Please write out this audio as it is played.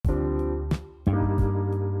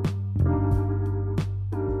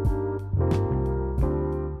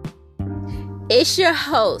It's your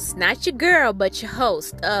host, not your girl, but your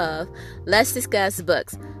host of Let's Discuss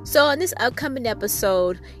Books. So in this upcoming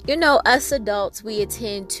episode, us adults, we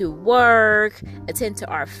attend to work, attend to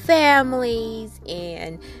our families,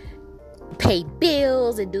 and pay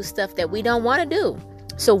bills and do stuff that we don't want to do.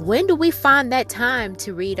 So when do we find that time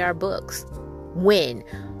to read our books? When?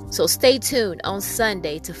 So stay tuned on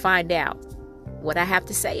Sunday to find out what I have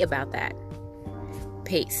to say about that.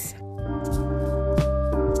 Peace.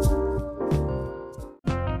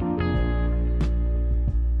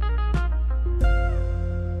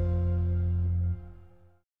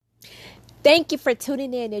 Thank you for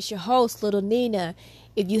tuning in. It's your host, Little Nina.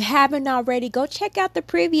 If you haven't already, go check out the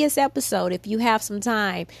previous episode. If you have some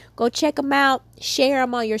time, go check them out, share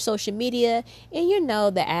them on your social media, and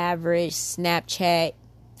the average Snapchat,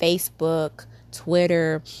 Facebook,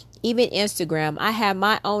 Twitter, even Instagram. I have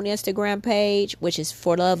my own Instagram page, which is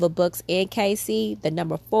For Love of Books in KC, the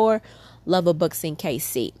number 4, Love of Books in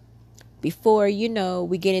KC. Before,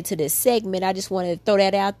 we get into this segment, I just wanted to throw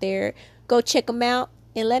that out there. Go check them out.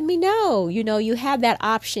 And let me know, you have that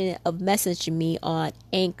option of messaging me on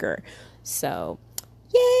Anchor. So,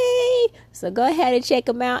 yay! So go ahead and check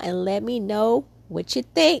them out and let me know what you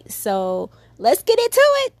think. So let's get into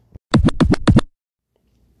it.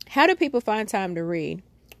 How do people find time to read?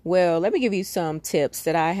 Well, let me give you some tips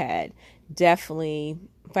that I had definitely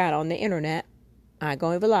found on the internet. I ain't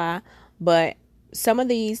gonna even lie. But some of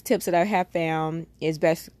these tips that I have found is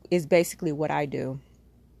basically what I do.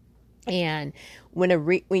 And when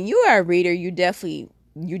you are a reader, you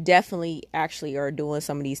definitely actually are doing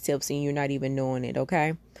some of these tips and you're not even knowing it,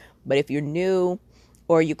 okay? But if you're new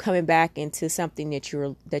or you're coming back into something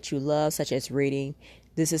that you love, such as reading,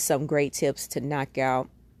 this is some great tips to knock out.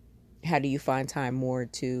 How do you find time more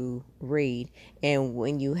to read? And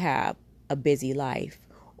when you have a busy life,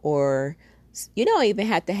 or you don't even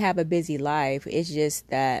have to have a busy life, it's just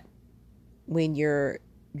that when you're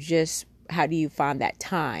just, how do you find that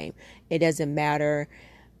time? It doesn't matter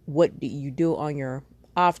what do you do on your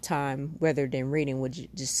off time rather than reading. Would you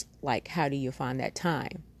just how do you find that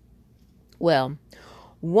time? Well,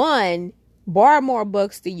 one, borrow more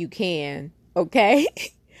books than you can, okay?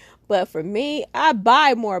 But for me, I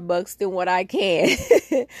buy more books than what I can.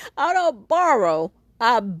 I don't borrow,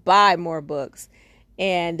 I buy more books.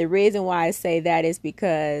 And the reason why I say that is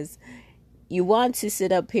because you want to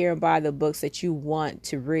sit up here and buy the books that you want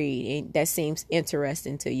to read and that seems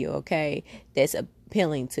interesting to you, okay? That's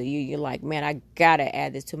appealing to you. You're like, man, I gotta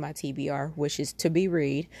add this to my TBR, which is to be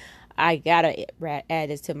read. I gotta add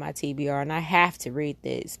this to my TBR and I have to read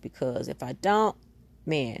this because if I don't,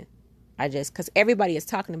 man, because everybody is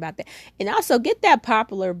talking about that. And also get that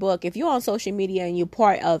popular book. If you're on social media and you're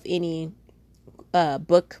part of any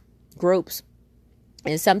book groups,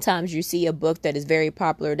 and sometimes you see a book that is very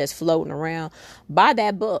popular that's floating around, buy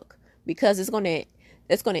that book because it's going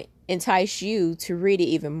to entice you to read it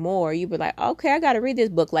even more. You'll be like, okay, I got to read this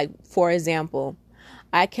book. Like, for example,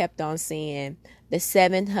 I kept on seeing The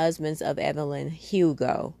 7 Husbands of Evelyn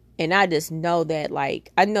Hugo. And I just know that,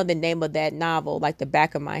 I know the name of that novel like the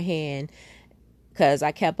back of my hand because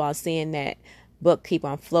I kept on seeing that book keep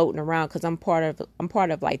on floating around because I'm part of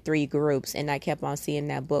 3 groups, and I kept on seeing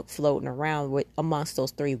that book floating around amongst those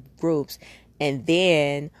 3 groups. And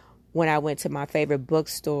then when I went to my favorite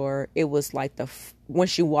bookstore, it was like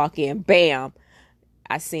once you walk in, bam,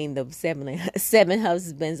 I seen the 7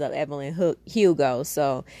 Husbands of Evelyn Hugo.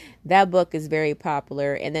 So that book is very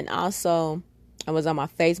popular. And then also I was on my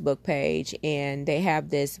Facebook page and they have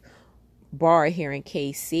this bar here in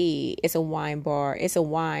KC. It's a wine bar. It's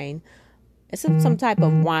some type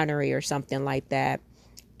of winery or something like that.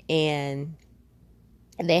 And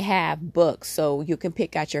they have books. So you can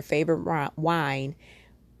pick out your favorite wine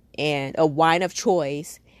and a wine of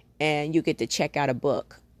choice. And you get to check out a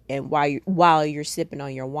book. And while you're sipping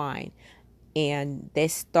on your wine. And their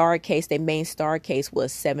main star case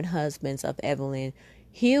was 7 Husbands of Evelyn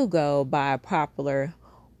Hugo by a popular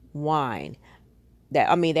wine. They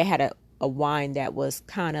had a wine that was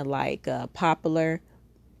kind of popular.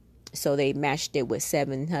 So they matched it with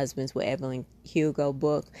 7 Husbands with Evelyn Hugo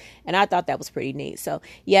book. And I thought that was pretty neat. So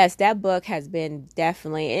yes, that book has been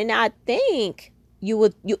definitely, and I think you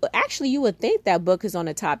would think that book is on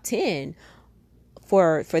the top 10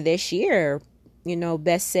 for this year,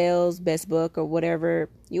 best sales, best book or whatever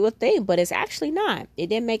you would think, but it's actually not. It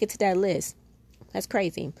didn't make it to that list. That's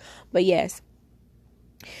crazy. But yes,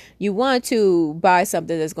 you want to buy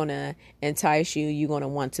something that's going to entice you. You're going to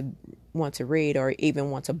want to read or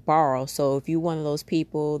even want to borrow. So if you're one of those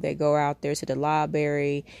people that go out there to the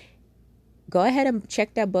library, go ahead and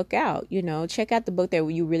check that book out. Check out the book that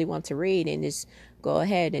you really want to read and just go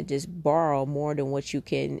ahead and just borrow more than what you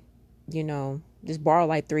can, just borrow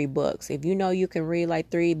like 3 books. If you know you can read like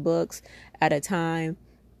 3 books at a time,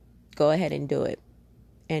 go ahead and do it.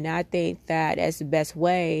 And I think that that's the best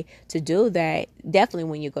way to do that. Definitely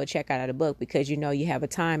when you go check out a book, because you have a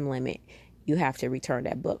time limit. You have to return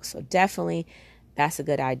that book. So definitely that's a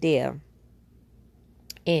good idea.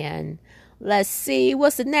 And let's see,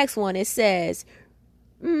 what's the next one? It says,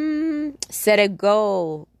 set a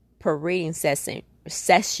goal per reading session.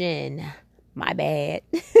 My bad.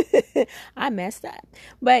 I messed up.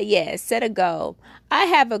 But yeah, set a goal. I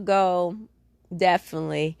have a goal,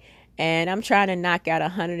 definitely. And I'm trying to knock out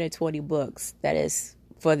 120 books. That is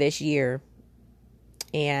for this year.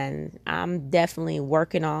 And I'm definitely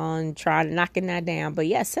working on knocking that down. But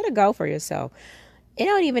yeah, set a goal for yourself. It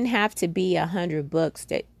don't even have to be 100 books.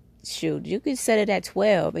 You could set it at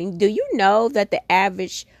 12. And do you know that the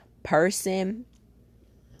average person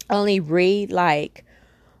only read like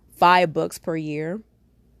 5 books per year?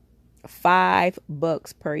 5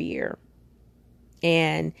 books per year.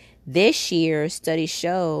 And this year, studies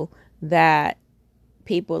show that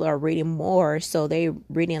people are reading more. So they're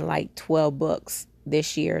reading like 12 books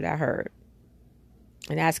this year, that I heard.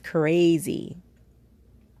 And that's crazy.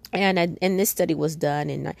 And this study was done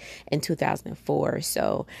in 2004.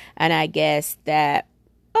 So, and I guess that,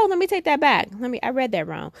 let me take that back. I read that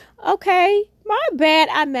wrong. Okay, my bad.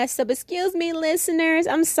 I messed up. Excuse me, listeners.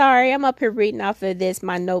 I'm sorry. I'm up here reading off of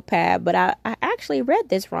my notepad, but I actually read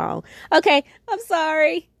this wrong. Okay, I'm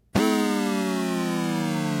sorry.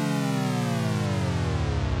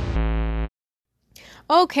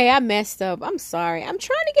 Okay, I messed up. I'm sorry. I'm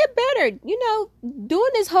trying to get better. Doing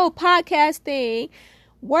this whole podcast thing,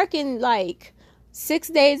 working like 6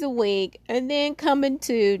 days a week, and then coming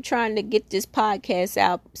to trying to get this podcast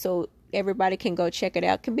out so everybody can go check it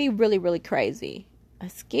out can be really, really crazy.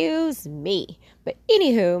 Excuse me. But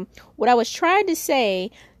anywho, what I was trying to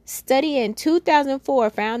say, study in 2004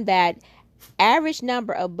 found that average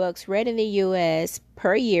number of books read in the U.S.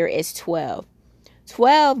 per year is 12.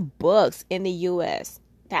 12 books in the U.S.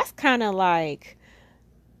 That's kind of like,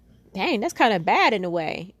 dang, that's kind of bad in a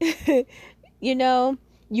way.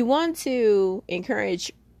 You want to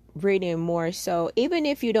encourage reading more. So even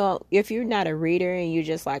if you're not a reader and you're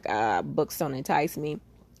just like, books don't entice me,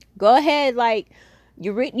 go ahead. Like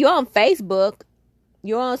you're on Facebook,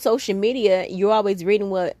 you're on social media, you're always reading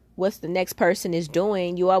what's the next person is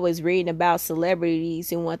doing. You're always reading about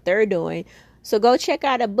celebrities and what they're doing. So go check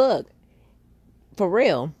out a book. For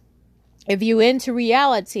real. If you into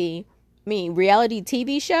reality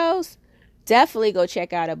TV shows, definitely go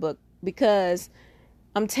check out a book, because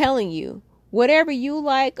I'm telling you, whatever you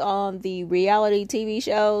like on the reality TV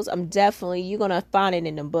shows, you're going to find it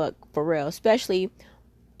in the book, for real. Especially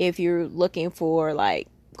if you're looking for like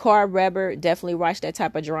Carl Reber, definitely watch that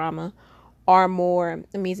type of drama. Amar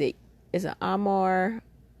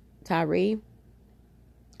Tyree?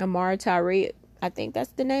 Amar Tyree. I think that's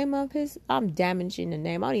the name of his. I'm damaging the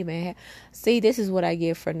name. I don't even have. See, this is what I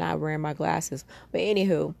get for not wearing my glasses. But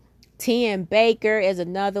anywho, T.M. Baker is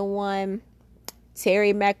another one.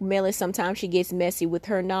 Terry McMillan, sometimes she gets messy with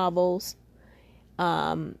her novels.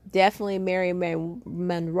 Definitely Mary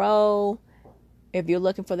Monroe, if you're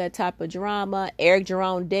looking for that type of drama. Eric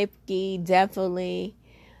Jerome Dipke, definitely.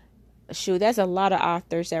 Shoot, there's a lot of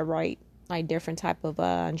authors that write like different type of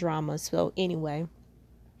dramas. So anyway,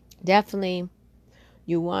 definitely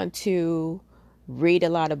you want to read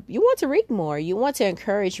more. You want to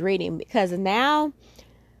encourage reading, because now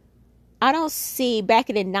I don't see, back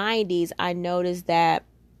in the 90s, I noticed that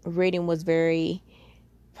reading was very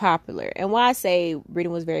popular. And why I say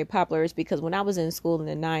reading was very popular is because when I was in school in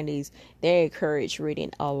the 90s, they encouraged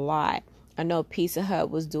reading a lot. I know Pizza Hut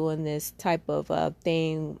was doing this type of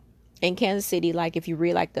thing in Kansas City. Like if you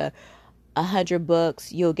read like 100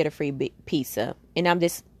 books, you'll get a free pizza. And I'm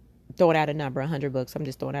just throwing out a number, 100 books. I'm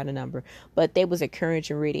just throwing out a number. But they was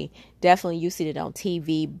encouraging reading. Definitely you see it on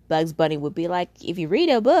TV. Bugs Bunny would be like, if you read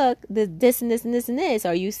a book, this and this and this and this.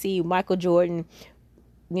 Or you see Michael Jordan,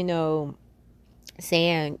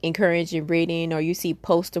 saying encouraging reading. Or you see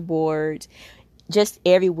poster boards just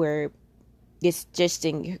everywhere. It's just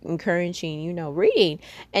encouraging, reading.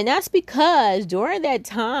 And that's because during that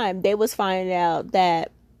time, they was finding out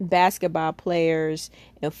that basketball players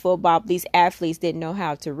and football, these athletes didn't know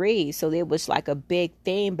how to read. So it was like a big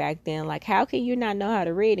thing back then. Like, how can you not know how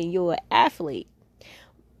to read and you're an athlete?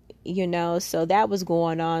 So that was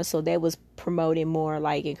going on. So they was promoting more,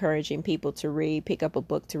 like encouraging people to read, pick up a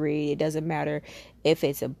book to read. It doesn't matter if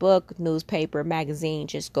it's a book, newspaper, magazine,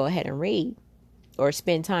 just go ahead and read or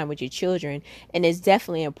spend time with your children. And it's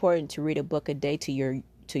definitely important to read a book a day to your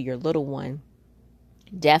little one.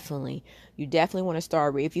 Definitely. You definitely want to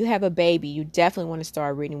start reading. If you have a baby, you definitely want to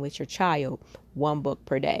start reading with your child one book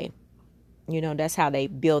per day. That's how they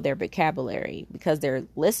build their vocabulary, because they're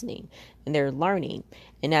listening and they're learning.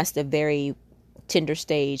 And that's the very tender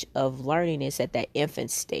stage of learning, is at that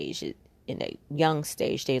infant stage. In a young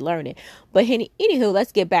stage, they learn it. But anywho,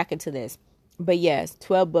 let's get back into this. But yes,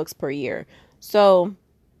 12 books per year. So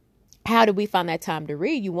how do we find that time to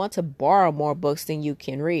read? You want to borrow more books than you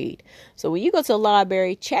can read. So when you go to the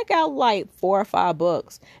library, check out like 4 or 5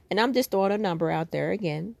 books. And I'm just throwing a number out there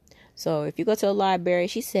again. So if you go to the library,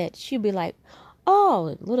 she'd be like,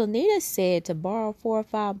 oh, little Nina said to borrow 4 or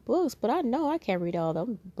 5 books, but I know I can't read all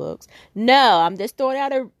those books. No, I'm just throwing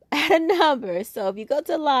out a number. So if you go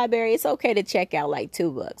to the library, it's okay to check out like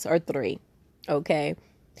 2 books or 3. Okay.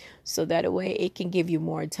 So that way it can give you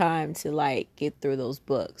more time to like get through those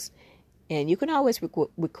books. And you can always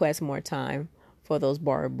request more time for those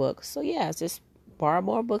borrowed books. So yeah, just borrow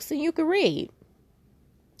more books than you can read.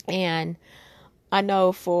 And I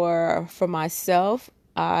know for myself,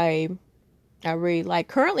 I read, like,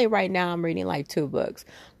 currently right now I'm reading like 2 books.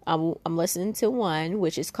 I'm listening to one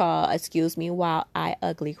which is called Excuse Me While I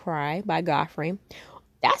Ugly Cry by Godfrey.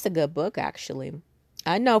 That's a good book, actually.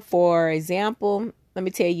 I know, for example, let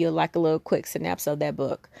me tell you like a little quick synopsis of that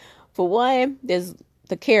book. For one, there's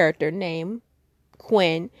the character named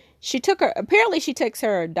Quinn. She takes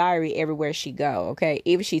her diary everywhere she go, okay?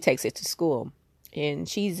 Even she takes it to school. And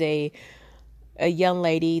she's a young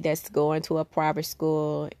lady that's going to a private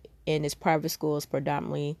school, and this private school is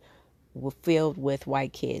predominantly filled with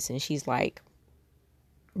white kids. And she's like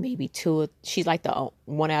she's like the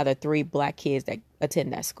one out of 3 black kids that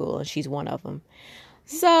attend that school, and she's one of them.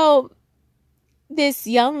 So this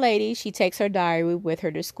young lady, she takes her diary with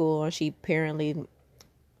her to school, and she apparently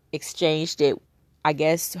exchanged it. I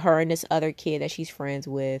guess her and this other kid that she's friends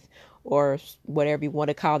with, or whatever you want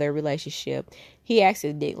to call their relationship, he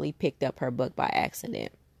accidentally picked up her book by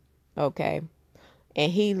accident. Okay.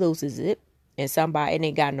 And he loses it, and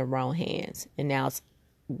it got in the wrong hands. And now it's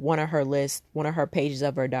one of her pages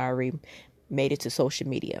of her diary made it to social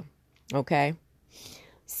media. Okay.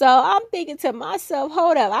 So I'm thinking to myself,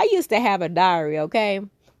 hold up. I used to have a diary. Okay.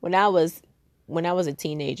 When I was a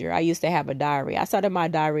teenager, I used to have a diary. I started my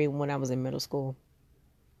diary when I was in middle school.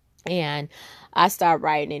 And I started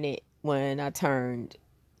writing in it when I turned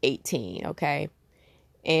 18, okay?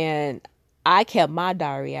 And I kept my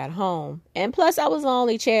diary at home. And plus, I was the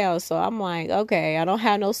only child, so I'm like, okay, I don't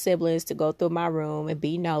have no siblings to go through my room and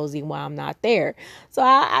be nosy while I'm not there. So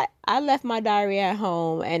I left my diary at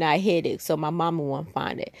home, and I hid it so my mama wouldn't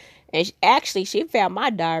find it. And she found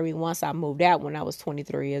my diary once I moved out when I was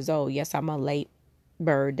 23 years old. Yes, I'm a late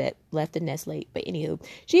bird that left the nest late. But anywho,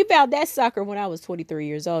 she found that sucker when I was 23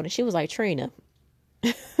 years old, and she was like, Trina,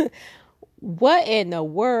 what in the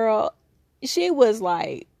world? She was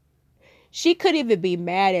like, she couldn't even be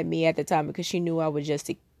mad at me at the time, because she knew I was just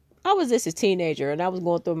a teenager, and I was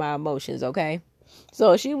going through my emotions. Okay.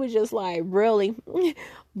 So she was just like, really?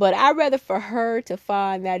 But I'd rather for her to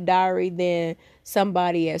find that diary than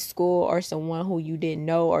somebody at school, or someone who you didn't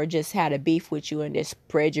know, or just had a beef with you and just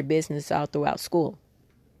spread your business out throughout school.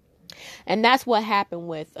 And that's what happened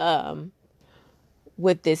with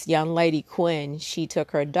this young lady, Quinn. She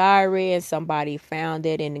took her diary, and somebody found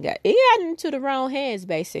it, and it got into the wrong hands,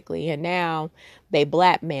 basically. And now they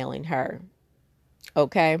blackmailing her.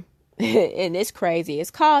 Okay. And it's crazy. It's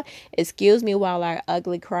called Excuse Me While I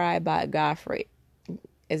Ugly Cry by Godfrey.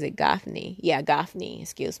 Is it Goffney? Yeah, Goffney.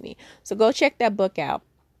 Excuse me. So go check that book out.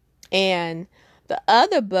 And the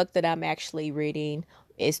other book that I'm actually reading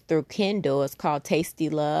is through Kindle. It's called Tasty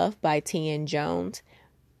Love by T.N. Jones.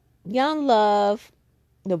 Young love.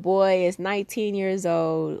 The boy is 19 years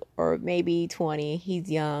old, or maybe 20. He's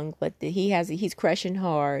young, but he's crushing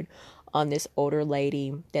hard on this older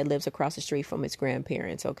lady that lives across the street from his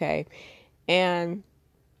grandparents. Okay. And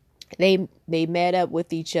they met up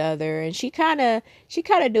with each other, and she kind of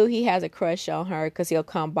knew he has a crush on her, because he'll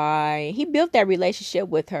come by. He built that relationship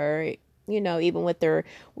with her, even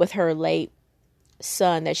with her late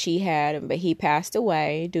son that she had, but he passed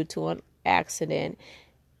away due to an accident,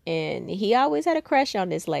 and he always had a crush on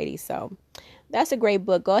this lady. So that's a great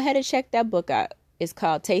book. Go ahead and check that book out. It's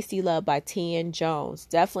called Tasty Love by T.N. Jones.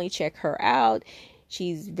 Definitely check her out.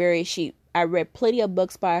 I read plenty of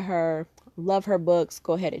books by her. Love her books.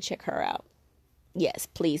 Go ahead and check her out. Yes,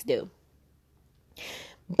 please do.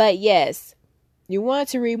 But yes, you want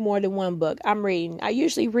to read more than one book. I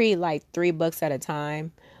usually read like 3 books at a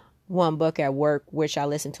time. 1 book at work, which I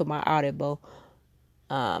listen to my Audible.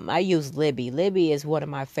 I use Libby. Libby is one of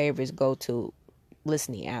my favorites go-to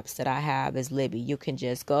listening apps that I have is Libby. You can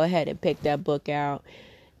just go ahead and pick that book out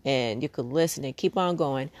and you can listen and keep on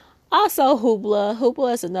going. Also, Hoopla.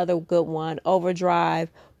 Hoopla is another good one. Overdrive.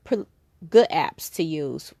 Good apps to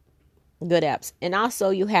use. Good apps. And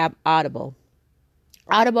also you have Audible.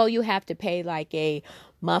 Audible, you have to pay like a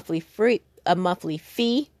monthly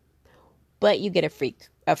fee, but you get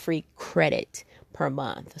a free credit per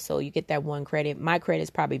month. So you get that one credit. My credit's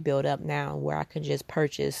probably built up now where I can just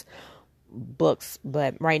purchase books.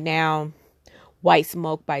 But right now, White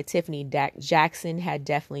Smoke by Tiffany Jackson had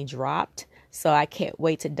definitely dropped. So I can't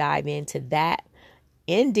wait to dive into that.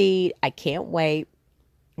 Indeed, I can't wait.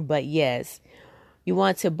 But yes, you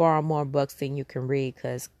want to borrow more books than you can read,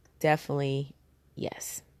 because definitely,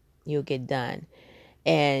 yes, you'll get done.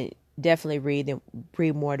 And definitely read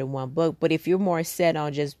more than one book. But if you're more set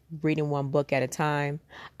on just reading one book at a time,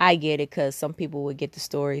 I get it, because some people would get the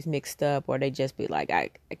stories mixed up, or they just be like, I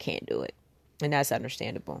can't do it. And that's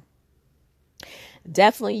understandable.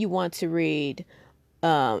 Definitely you want to read,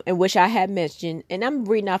 and which I had mentioned, and I'm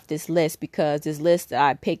reading off this list because this list that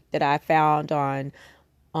I picked, that I found on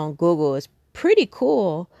Google, is pretty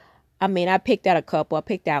cool. I mean, I picked out a couple. I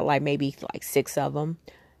picked out maybe 6 of them.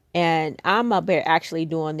 And I'm up here actually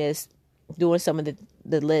doing some of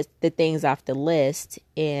the things off the list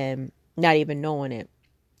and not even knowing it.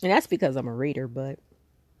 And that's because I'm a reader, but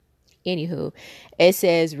anywho, it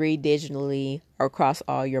says read digitally or across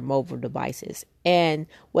all your mobile devices. And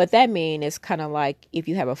what that means is kind of like if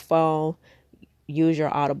you have a phone, use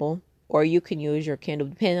your Audible, or you can use your Kindle,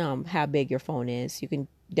 depending on how big your phone is. You can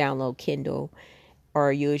download Kindle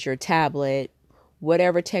or use your tablet,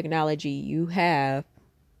 whatever technology you have.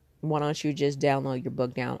 Why don't you just download your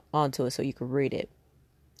book down onto it so you can read it?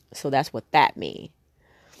 So that's what that means.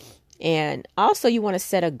 And also you want to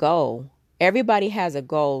set a goal. Everybody has a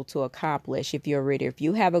goal to accomplish if you're a reader. If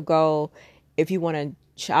you have a goal, if you want to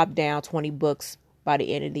chop down 20 books by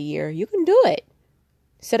the end of the year, you can do it.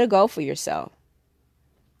 Set a goal for yourself.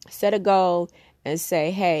 Set a goal and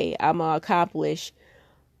say, hey, I'm going to accomplish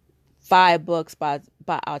 5 books by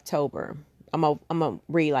October. I'm going to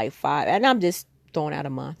read 5. And I'm just throwing out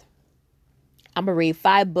a month. I'm going to read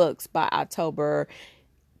 5 books by October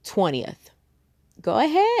 20th. Go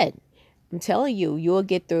ahead. I'm telling you, you'll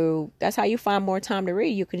get through. That's how you find more time to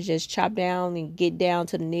read. You can just chop down and get down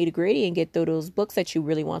to the nitty gritty and get through those books that you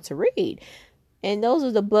really want to read. And those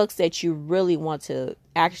are the books that you really want to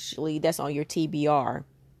that's on your TBR.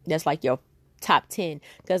 That's like your top 10.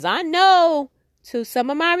 Because I know to some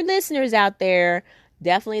of my listeners out there,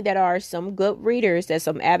 definitely that are some good readers, there's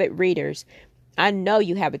some avid readers. I know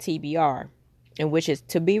you have a TBR, and which is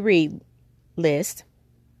to be read list.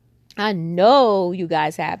 I know you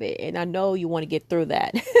guys have it, and I know you want to get through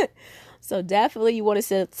that. So definitely you want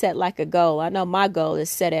to set like a goal. I know my goal is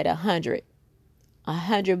set at 100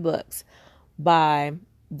 books by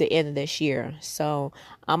the end of this year. So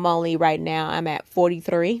I'm at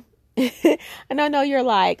 43. And I know you're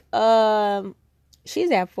like, she's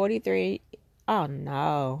at 43. Oh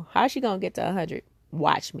no, how's she gonna get to 100?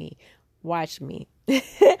 Watch me. I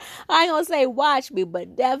ain't gonna say watch me,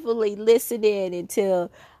 but definitely listen in until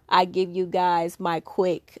I give you guys my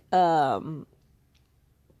quick, what's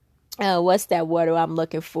that word I'm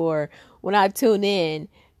looking for? When I tune in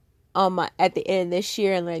at the end of this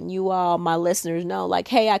year and letting you all, my listeners, know, like,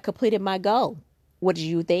 hey, I completed my goal. What did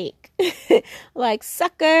you think? Like,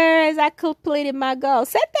 suckers, I completed my goal.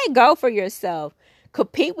 Set that goal for yourself.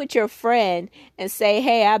 Compete with your friend and say,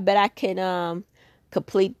 hey, I bet I can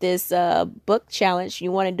complete this book challenge.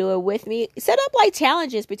 You want to do it with me? Set up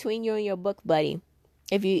challenges between you and your book buddy.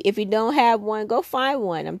 If you don't have one, go find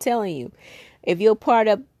one. I'm telling you, if you're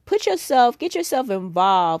get yourself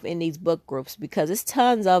involved in these book groups, because there's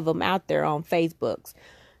tons of them out there on Facebooks.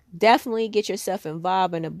 Definitely get yourself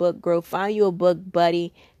involved in a book group. Find you a book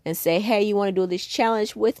buddy and say, hey, you want to do this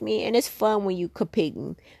challenge with me? And it's fun when you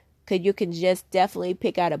competing, because you can just definitely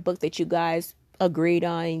pick out a book that you guys agreed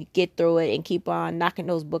on and get through it and keep on knocking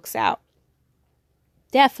those books out.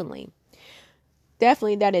 Definitely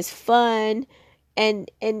that is fun.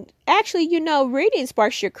 And actually, reading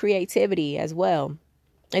sparks your creativity as well.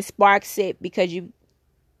 It sparks it because you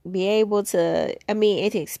be able to,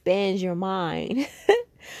 it expands your mind.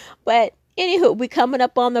 But anywho, we coming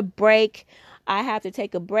up on the break. I have to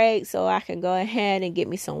take a break so I can go ahead and get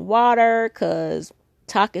me some water, because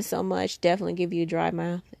talking so much definitely give you a dry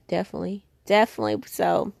mouth. Definitely.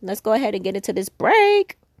 So let's go ahead and get into this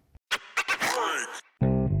break.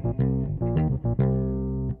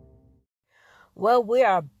 Well, we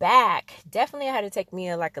are back. Definitely I had to take me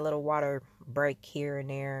a little water break here and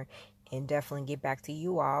there. and definitely get back to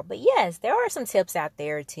you all. But yes, there are some tips out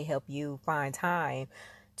there to help you find time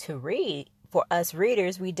to read. For us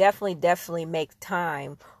readers, we definitely make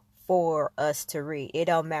time for us to read. It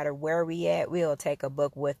don't matter where we at, we'll take a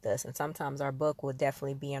book with us. And sometimes our book will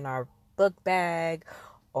definitely be in our book bag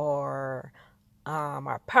or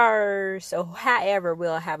our purse, or however,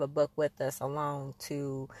 we'll have a book with us along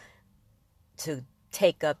to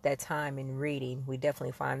take up that time in reading. We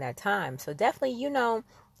definitely find that time. So definitely,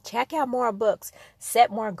 check out more books,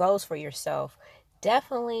 set more goals for yourself.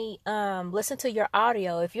 Definitely listen to your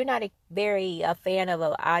audio. If you're not a fan of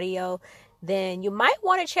audio, then you might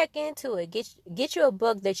want to check into it. Get you a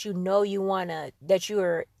book that that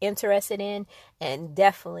you're interested in, and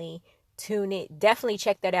definitely tune it. Definitely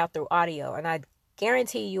check that out through audio, and I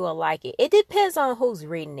guarantee you will like it. It depends on who's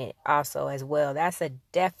reading it also as well. That's a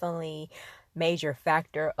definitely major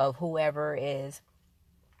factor of whoever is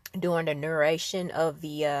doing the narration of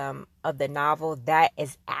the novel. That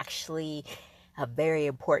is actually a very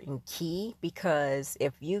important key, because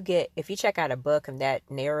if you check out a book and that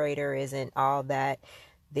narrator isn't all that,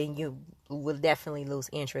 then you will definitely lose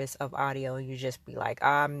interest of audio. You just be like,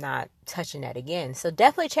 I'm not touching that again. So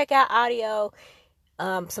definitely check out audio.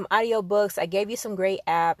 Some audio books. I gave you some great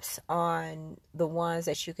apps on the ones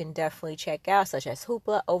that you can definitely check out, such as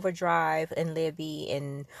Hoopla, Overdrive, and Libby,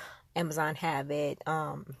 and Amazon have it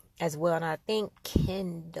as well. And I think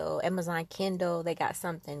Amazon Kindle, they got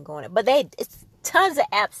something going on. But it's tons of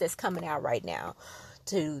apps that's coming out right now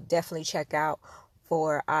to definitely check out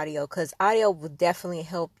for audio, because audio will definitely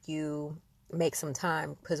help you make some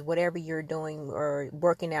time, because whatever you're doing or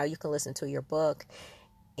working out, you can listen to your book.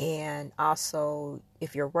 And also,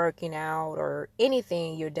 if you're working out or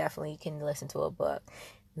anything, you definitely can listen to a book.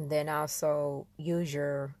 And then also use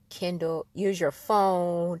your Kindle, use your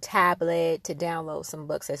phone, tablet to download some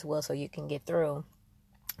books as well, so you can get through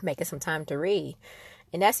making some time to read.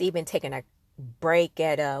 And that's even taking a break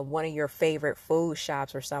at one of your favorite food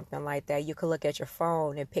shops or something like that. You can look at your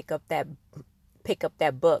phone and pick up that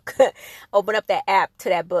book, open up that app to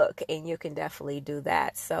that book, and you can definitely do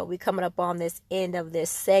that. So we coming up on this end of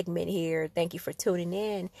this segment here. Thank you for tuning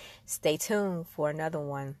in. Stay tuned for another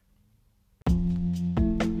one.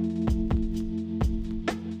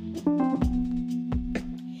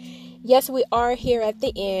 Yes, we are here at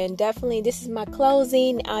the end. Definitely, this is my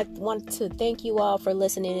closing. I want to thank you all for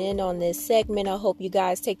listening in on this segment. I hope you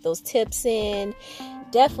guys take those tips in.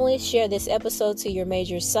 Definitely share this episode to your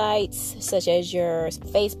major sites, such as your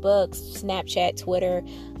Facebook, Snapchat, Twitter.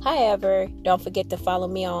 However, don't forget to follow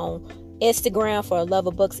me on Instagram for Love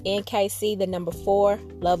of Books NKC, the number 4,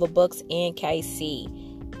 Love of Books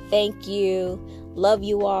NKC. Thank you. Love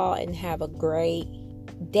you all, and have a great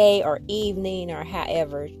day or evening, or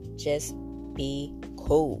however. Just be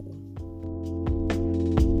cool.